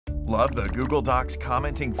Love the Google Docs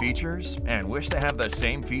commenting features and wish to have the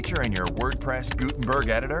same feature in your WordPress Gutenberg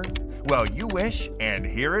editor? Well, you wish, and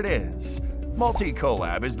here it is.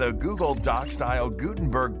 Multicollab is the Google Doc-style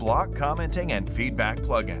Gutenberg block commenting and feedback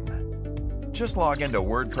plugin. Just log into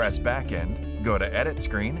WordPress backend, go to Edit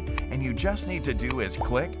screen, and you just need to do is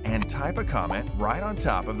click and type a comment right on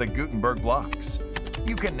top of the Gutenberg blocks.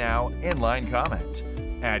 You can now inline comment,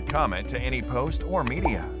 add comment to any post or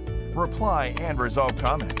media, reply and resolve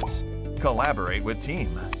comments, collaborate with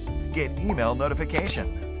team, get email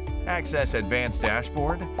notification, access advanced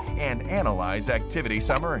dashboard, and analyze activity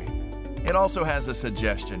summary. It also has a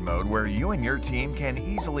suggestion mode where you and your team can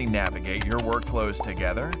easily navigate your workflows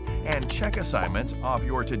together and check assignments off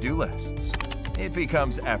your to-do lists. It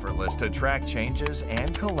becomes effortless to track changes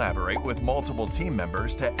and collaborate with multiple team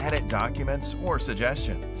members to edit documents or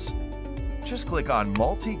suggestions. Just click on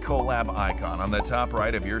Multicollab icon on the top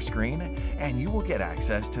right of your screen and you will get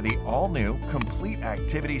access to the all-new Complete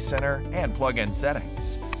Activity Center and plugin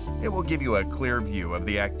settings. It will give you a clear view of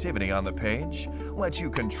the activity on the page, lets you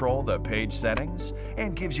control the page settings,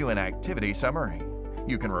 and gives you an activity summary.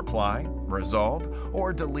 You can reply, resolve,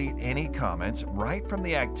 or delete any comments right from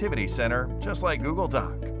the Activity Center, just like Google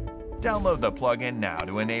Doc. Download the plugin now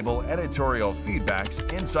to enable editorial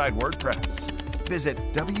feedbacks inside WordPress. Visit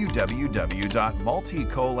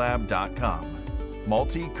www.multicollab.com.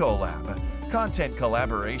 Multicollab, content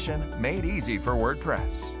collaboration made easy for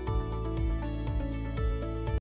WordPress.